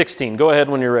 16. Go ahead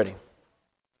when you're ready.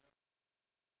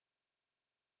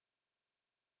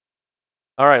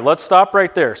 All right, let's stop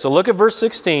right there. So look at verse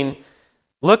 16.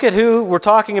 Look at who we're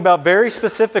talking about very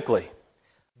specifically.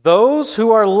 Those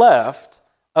who are left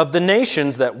of the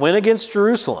nations that went against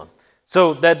Jerusalem.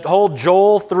 So that whole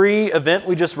Joel 3 event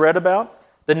we just read about,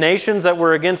 The nations that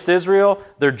were against Israel,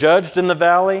 they're judged in the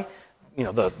valley.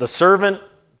 The servant,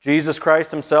 Jesus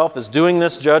Christ himself, is doing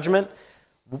this judgment.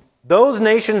 Those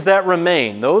nations that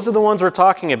remain, those are the ones we're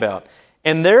talking about.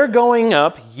 And they're going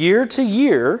up year to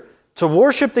year to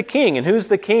worship the king. And who's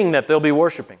the king that they'll be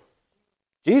worshiping?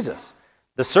 Jesus,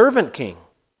 the servant king.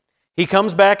 He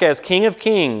comes back as King of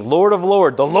Kings, Lord of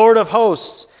Lords, the Lord of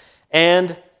hosts.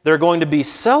 And they're going to be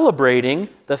celebrating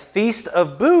the Feast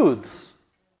of Booths,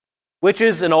 which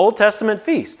is an Old Testament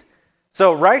feast.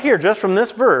 So right here, just from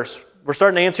this verse, we're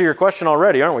starting to answer your question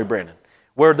already, aren't we, Brandon?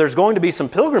 Where there's going to be some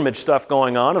pilgrimage stuff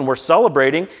going on, and we're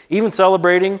celebrating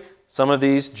some of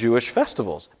these Jewish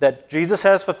festivals that Jesus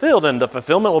has fulfilled, and the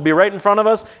fulfillment will be right in front of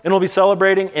us, and we'll be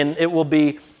celebrating, and it will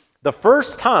be the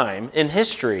first time in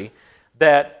history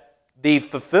that the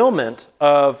fulfillment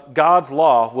of God's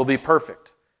law will be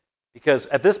perfect. Because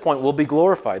at this point, we'll be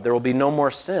glorified. There will be no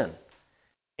more sin.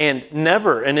 And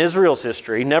never in Israel's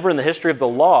history, never in the history of the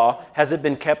law, has it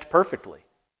been kept perfectly.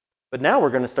 But now we're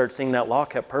going to start seeing that law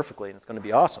kept perfectly, and it's going to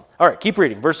be awesome. All right, keep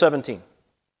reading. Verse 17.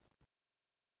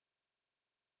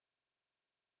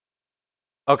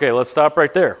 Okay, let's stop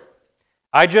right there.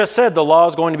 I just said the law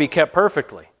is going to be kept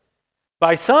perfectly.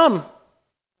 By some,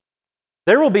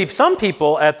 there will be some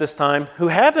people at this time who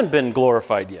haven't been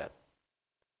glorified yet,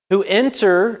 who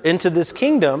enter into this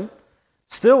kingdom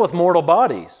still with mortal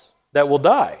bodies that will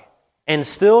die and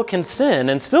still can sin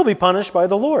and still be punished by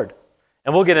the Lord.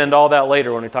 And we'll get into all that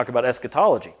later when we talk about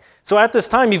eschatology. So at this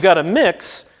time, you've got a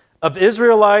mix of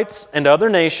Israelites and other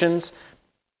nations.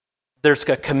 There's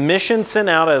a commission sent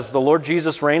out as the Lord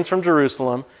Jesus reigns from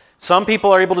Jerusalem. Some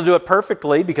people are able to do it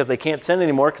perfectly because they can't sin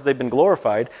anymore because they've been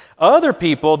glorified. Other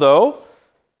people, though,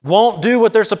 won't do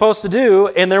what they're supposed to do,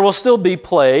 and there will still be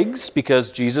plagues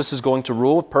because Jesus is going to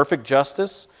rule with perfect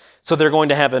justice. So they're going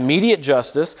to have immediate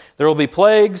justice. There will be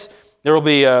plagues. There will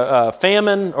be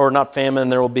famine, or not famine,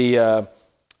 there will be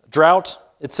drought,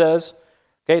 it says.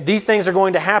 Okay, these things are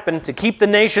going to happen to keep the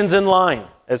nations in line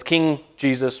as King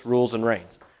Jesus rules and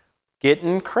reigns.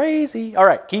 Getting crazy. All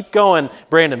right, keep going,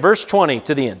 Brandon. Verse 20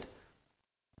 to the end.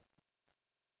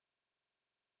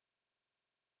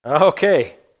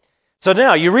 Okay. So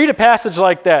now you read a passage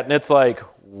like that, and it's like,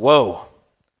 whoa,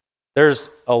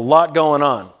 there's a lot going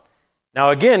on.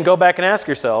 Now again, go back and ask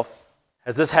yourself,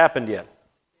 has this happened yet?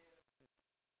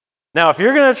 Now, if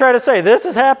you're going to try to say, this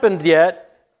has happened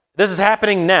yet, this is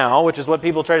happening now, which is what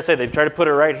people try to say, they've tried to put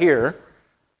it right here,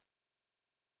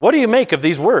 what do you make of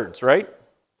these words, right?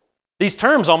 These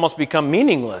terms almost become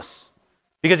meaningless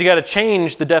because you got to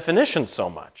change the definition so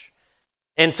much.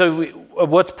 And so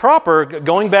what's proper,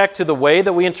 going back to the way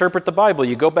that we interpret the Bible,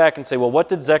 you go back and say, well, what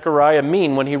did Zechariah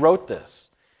mean when he wrote this?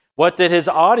 What did his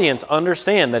audience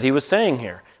understand that he was saying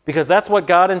here? Because that's what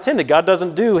God intended. God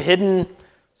doesn't do hidden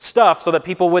stuff so that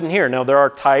people wouldn't hear. Now, there are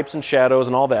types and shadows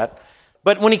and all that.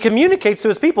 But when he communicates to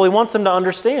his people, he wants them to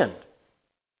understand.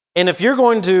 And if you're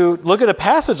going to look at a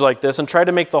passage like this and try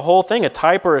to make the whole thing a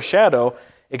type or a shadow,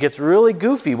 it gets really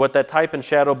goofy what that type and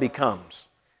shadow becomes.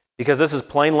 Because this is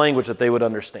plain language that they would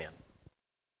understand.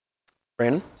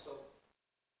 Brandon?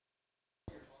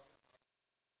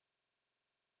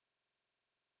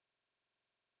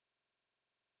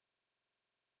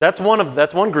 That's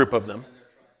one group of them.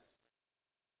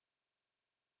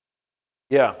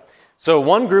 Yeah. So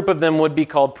one group of them would be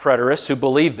called preterists who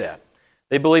believe that.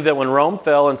 They believe that when Rome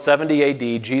fell in 70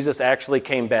 AD, Jesus actually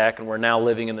came back and we're now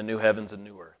living in the new heavens and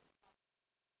new earth.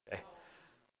 Okay.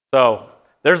 So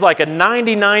there's like a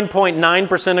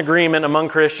 99.9% agreement among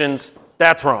Christians.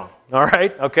 That's wrong. All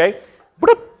right? Okay?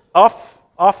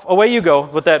 Off, away you go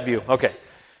with that view. Okay.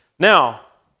 Now,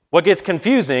 what gets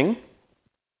confusing,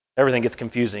 everything gets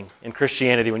confusing in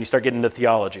Christianity when you start getting into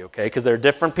theology, okay? Because there are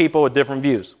different people with different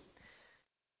views.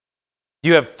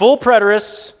 You have full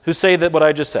preterists who say that what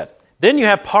I just said. Then you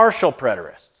have partial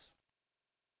preterists.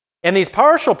 And these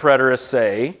partial preterists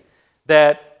say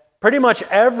that pretty much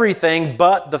everything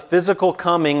but the physical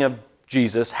coming of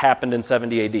Jesus happened in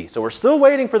 70 AD. So we're still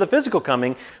waiting for the physical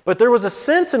coming, but there was a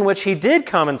sense in which he did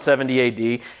come in 70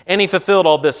 AD and he fulfilled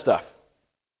all this stuff.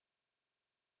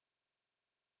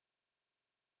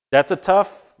 That's a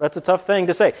tough thing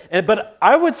to say. But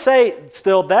I would say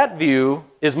still that view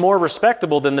is more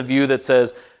respectable than the view that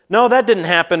says, no, that didn't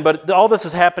happen, but all this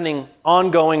is happening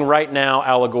ongoing right now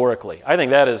allegorically. I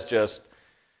think that is just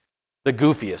the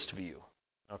goofiest view.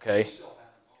 Okay?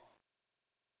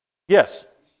 Yes.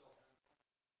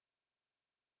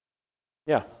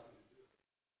 Yeah.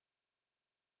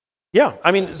 Yeah,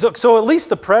 I mean, so at least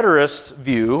the preterist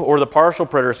view, or the partial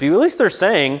preterist view, at least they're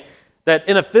saying that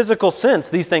in a physical sense,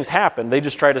 these things happen. They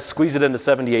just try to squeeze it into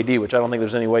 70 AD, which I don't think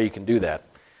there's any way you can do that.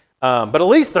 But at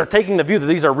least they're taking the view that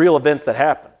these are real events that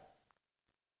happen.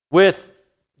 With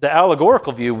the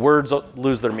allegorical view, words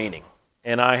lose their meaning.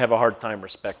 And I have a hard time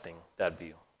respecting that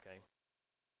view. Okay.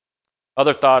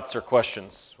 Other thoughts or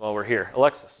questions while we're here?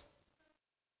 Alexis?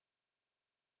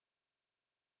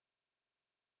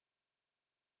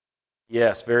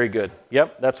 Yes, very good.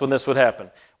 Yep, that's when this would happen.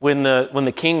 When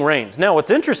the king reigns. Now, what's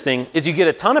interesting is you get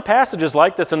a ton of passages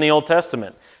like this in the Old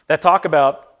Testament that talk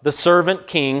about the servant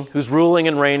king who's ruling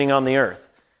and reigning on the earth.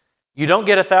 You don't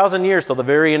get 1,000 years till the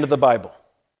very end of the Bible.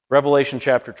 Revelation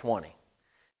chapter 20.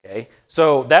 Okay?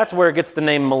 So that's where it gets the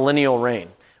name millennial reign.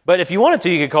 But if you wanted to,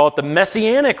 you could call it the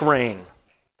messianic reign,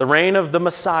 the reign of the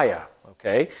Messiah.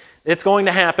 Okay? It's going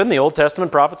to happen. The Old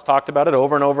Testament prophets talked about it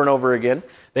over and over and over again.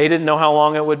 They didn't know how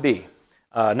long it would be.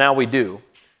 Now we do.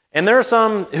 And there are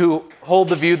some who hold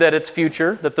the view that it's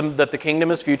future, that the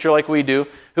kingdom is future like we do,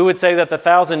 who would say that the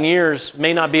 1,000 years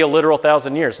may not be a literal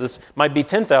 1,000 years. This might be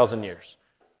 10,000 years.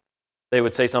 They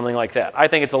would say something like that. I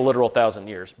think it's a literal 1,000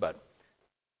 years, but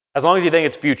as long as you think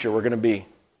it's future, we're going to be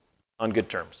on good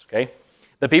terms, okay?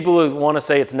 The people who want to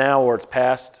say it's now or it's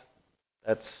past,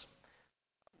 that's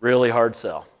really hard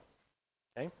sell,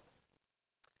 okay?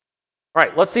 All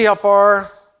right, let's see how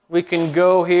far we can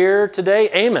go here today.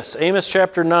 Amos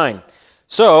chapter 9.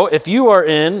 So if you are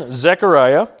in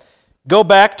Zechariah, go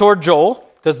back toward Joel,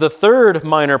 because the third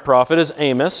minor prophet is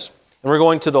Amos, and we're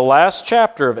going to the last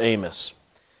chapter of Amos.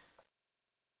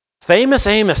 Famous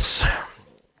Amos,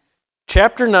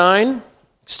 chapter 9,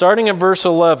 starting at verse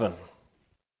 11.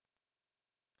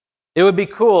 It would be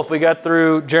cool if we got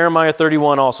through Jeremiah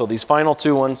 31 also, these final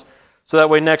two ones, so that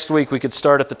way next week we could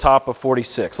start at the top of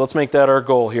 46. Let's make that our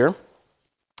goal here.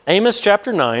 Amos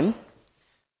chapter 9.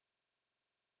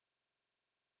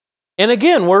 And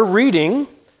again, we're reading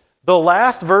the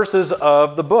last verses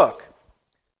of the book.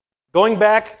 Going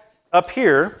back up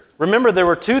here, remember there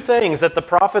were two things that the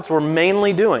prophets were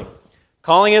mainly doing.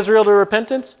 Calling Israel to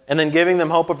repentance and then giving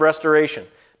them hope of restoration.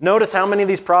 Notice how many of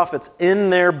these prophets in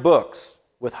their books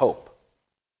with hope.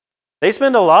 They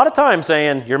spend a lot of time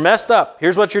saying, you're messed up,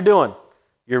 here's what you're doing.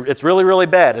 It's really, really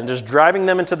bad, and just driving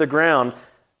them into the ground,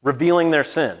 revealing their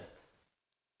sin.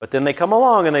 But then they come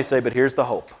along and they say, but here's the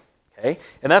hope. Okay?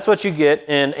 And that's what you get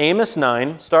in Amos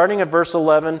 9, starting at verse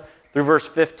 11 through verse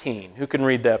 15. Who can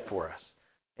read that for us?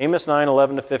 Amos 9,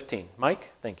 11 to 15.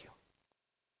 Mike, thank you.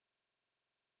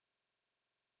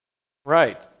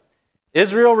 Right.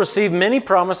 Israel received many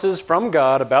promises from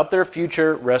God about their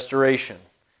future restoration.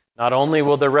 Not only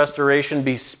will their restoration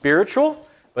be spiritual,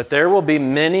 but there will be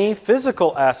many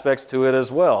physical aspects to it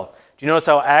as well. Do you notice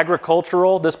how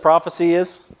agricultural this prophecy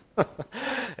is?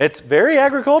 It's very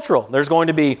agricultural. There's going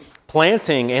to be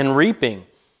planting and reaping.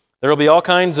 There will be all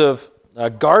kinds of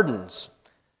gardens.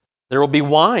 There will be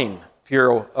wine. If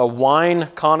you're a wine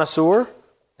connoisseur,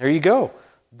 there you go.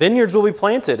 Vineyards will be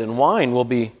planted and wine will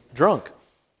be drunk.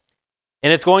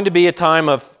 And it's going to be a time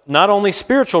of not only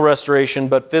spiritual restoration,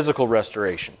 but physical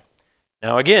restoration.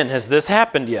 Now again, has this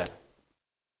happened yet?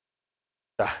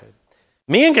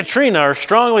 Me and Katrina are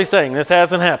strongly saying this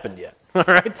hasn't happened yet. All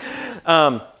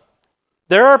right?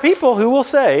 There are people who will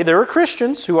say, there are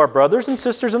Christians who are brothers and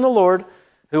sisters in the Lord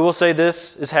who will say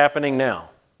this is happening now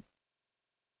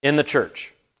in the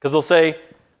church. Because they'll say,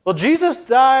 well, Jesus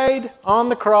died on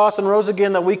the cross and rose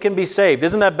again that we can be saved.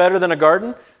 Isn't that better than a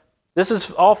garden? This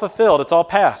is all fulfilled. It's all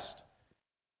past.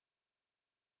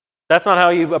 That's not how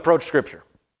you approach Scripture.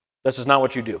 That's just not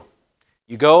what you do.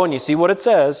 You go and you see what it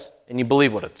says, and you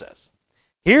believe what it says.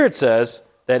 Here it says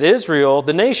that Israel,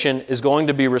 the nation, is going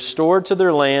to be restored to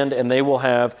their land, and they will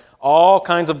have all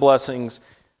kinds of blessings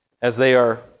as they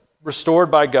are restored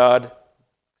by God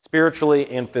spiritually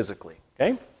and physically.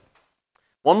 Okay?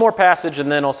 One more passage,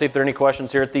 and then I'll see if there are any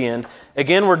questions here at the end.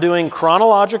 Again, we're doing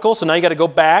chronological, so now you got to go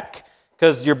back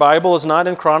because your Bible is not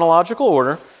in chronological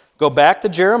order. Go back to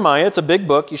Jeremiah. It's a big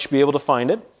book. You should be able to find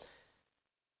it.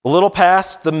 A little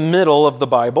past the middle of the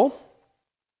Bible.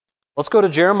 Let's go to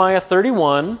Jeremiah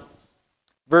 31,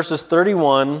 verses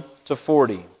 31 to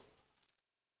 40.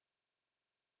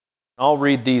 I'll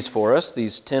read these for us,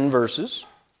 these 10 verses.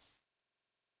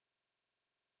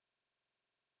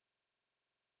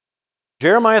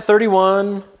 Jeremiah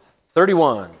 31,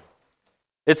 31.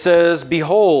 It says,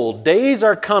 "Behold, days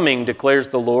are coming, declares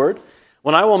the Lord,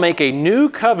 when I will make a new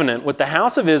covenant with the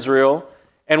house of Israel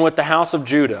and with the house of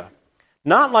Judah.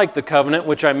 Not like the covenant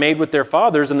which I made with their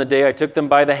fathers in the day I took them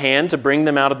by the hand to bring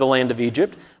them out of the land of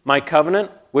Egypt, my covenant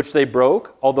which they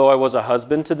broke, although I was a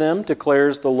husband to them,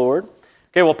 declares the Lord."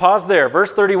 Okay, we'll pause there.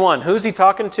 Verse 31. Who's he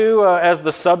talking to as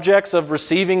the subjects of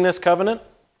receiving this covenant?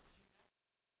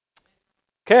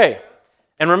 Okay.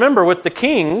 And remember, with the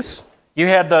kings, you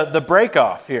had the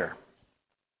break-off here.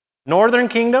 Northern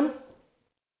kingdom,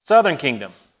 southern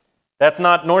kingdom. That's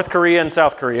not North Korea and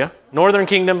South Korea. Northern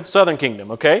kingdom, southern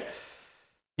kingdom, okay?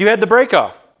 You had the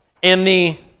break-off. And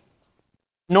the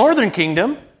northern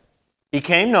kingdom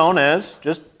became known as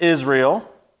just Israel,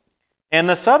 and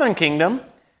the southern kingdom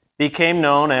became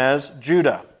known as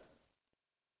Judah.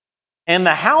 And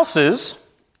the houses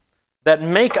that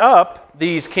make up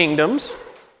these kingdoms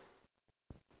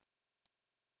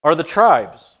are the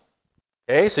tribes.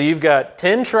 Okay, so you've got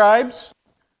 10 tribes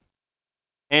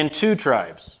and 2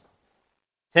 tribes.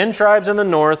 10 tribes in the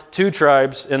north, 2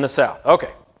 tribes in the south.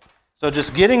 Okay, so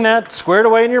just getting that squared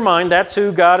away in your mind, that's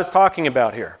who God is talking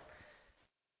about here.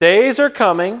 Days are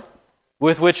coming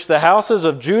with which the houses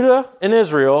of Judah and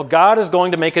Israel, God is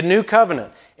going to make a new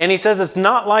covenant. And he says it's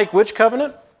not like which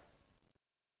covenant?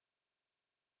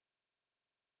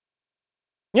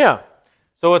 Yeah,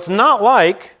 so it's not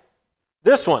like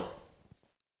this one.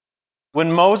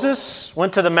 When Moses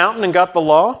went to the mountain and got the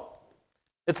law,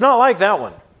 it's not like that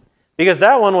one. Because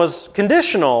that one was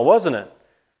conditional, wasn't it?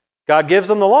 God gives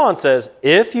them the law and says,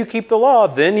 if you keep the law,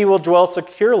 then you will dwell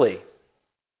securely.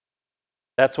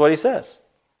 That's what he says.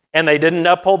 And they didn't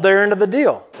uphold their end of the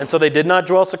deal. And so they did not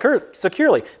dwell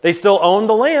securely. They still own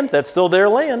the land. That's still their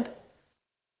land.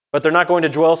 But they're not going to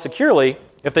dwell securely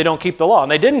if they don't keep the law.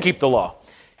 And they didn't keep the law.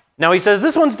 Now he says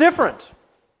this one's different.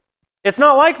 It's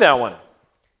not like that one.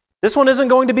 This one isn't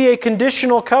going to be a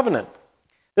conditional covenant.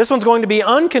 This one's going to be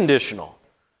unconditional.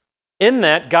 In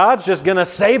that, God's just going to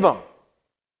save them.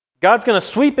 God's going to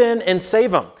sweep in and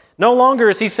save them. No longer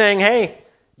is he saying, hey,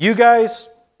 you guys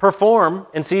perform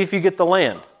and see if you get the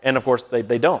land. And of course,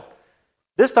 they don't.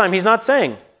 This time, he's not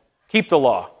saying, keep the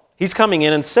law. He's coming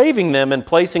in and saving them and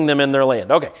placing them in their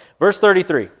land. Okay, verse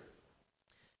 33.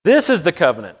 This is the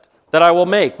covenant that I will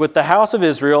make with the house of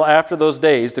Israel after those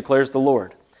days, declares the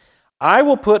Lord. I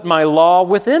will put my law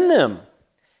within them,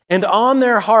 and on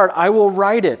their heart I will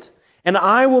write it, and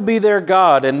I will be their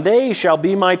God, and they shall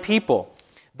be my people.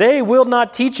 They will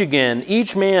not teach again,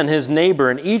 each man his neighbor,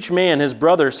 and each man his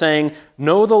brother, saying,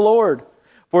 know the Lord.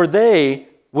 For they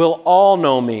will all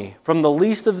know me, from the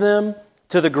least of them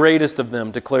to the greatest of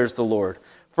them, declares the Lord.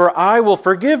 For I will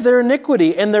forgive their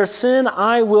iniquity, and their sin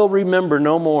I will remember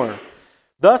no more.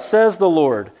 Thus says the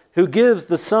Lord, who gives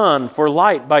the sun for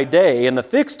light by day, and the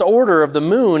fixed order of the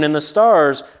moon and the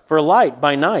stars for light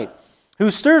by night,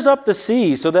 who stirs up the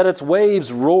sea so that its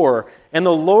waves roar, and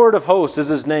the Lord of hosts is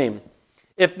his name.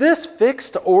 If this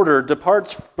fixed order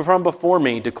departs from before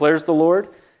me, declares the Lord,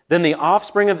 then the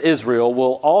offspring of Israel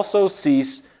will also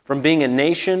cease from being a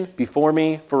nation before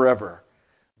me forever.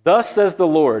 Thus says the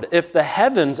Lord, if the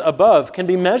heavens above can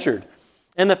be measured,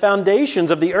 and the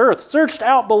foundations of the earth searched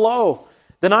out below,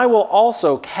 then I will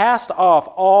also cast off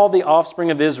all the offspring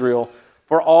of Israel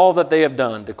for all that they have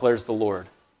done, declares the Lord.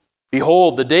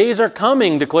 Behold, the days are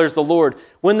coming, declares the Lord,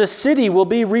 when the city will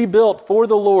be rebuilt for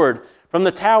the Lord, from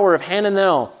the tower of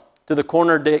Hananel to the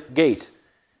corner gate.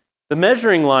 The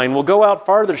measuring line will go out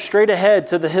farther straight ahead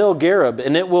to the hill Gareb,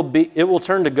 and it will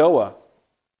turn to Goah.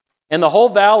 And the whole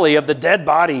valley of the dead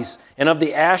bodies and of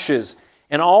the ashes,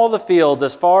 and all the fields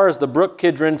as far as the brook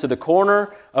Kidron to the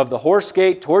corner of the horse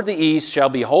gate toward the east shall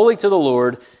be holy to the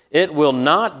Lord. It will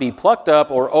not be plucked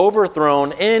up or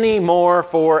overthrown any more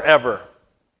forever.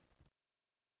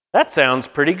 That sounds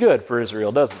pretty good for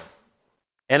Israel, doesn't it?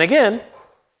 And again,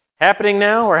 happening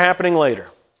now or happening later?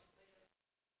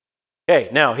 Okay,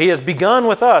 now he has begun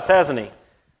with us, hasn't he?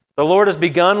 The Lord has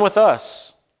begun with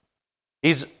us.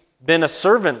 He's been a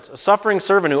servant, a suffering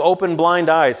servant who opened blind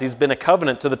eyes. He's been a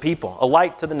covenant to the people, a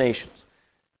light to the nations.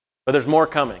 But there's more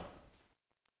coming.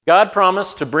 God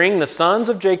promised to bring the sons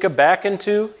of Jacob back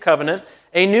into covenant,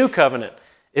 a new covenant.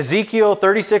 Ezekiel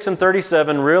 36 and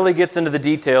 37 really gets into the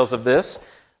details of this.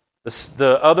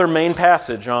 The other main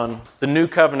passage on the new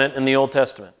covenant in the Old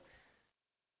Testament.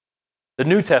 The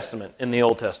New Testament in the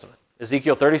Old Testament.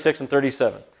 Ezekiel 36 and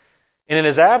 37. And it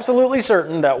is absolutely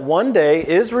certain that one day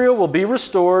Israel will be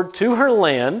restored to her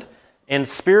land and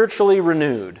spiritually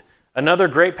renewed. Another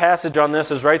great passage on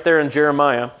this is right there in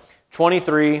Jeremiah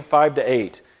 23,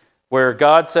 5-8, where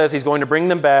God says he's going to bring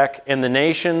them back and the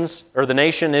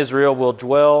nation Israel will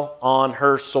dwell on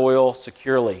her soil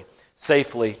securely,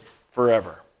 safely,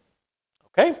 forever.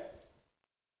 Okay?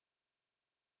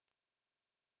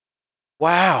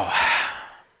 Wow.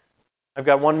 I've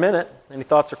got 1 minute. Any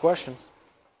thoughts or questions?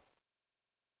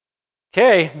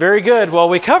 Okay, very good. Well,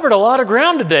 we covered a lot of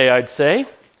ground today, I'd say.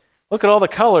 Look at all the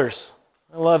colors.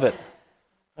 I love it.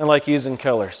 I like using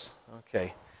colors.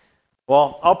 Okay.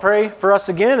 Well, I'll pray for us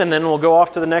again, and then we'll go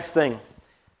off to the next thing.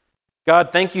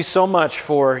 God, thank you so much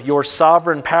for your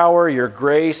sovereign power, your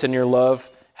grace, and your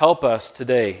love. Help us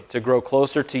today to grow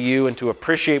closer to you and to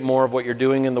appreciate more of what you're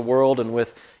doing in the world and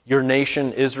with your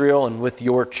nation, Israel, and with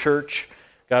your church.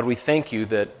 God, we thank you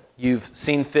that you've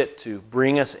seen fit to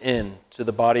bring us in to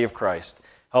the body of Christ.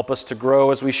 Help us to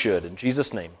grow as we should. In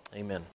Jesus' name, amen.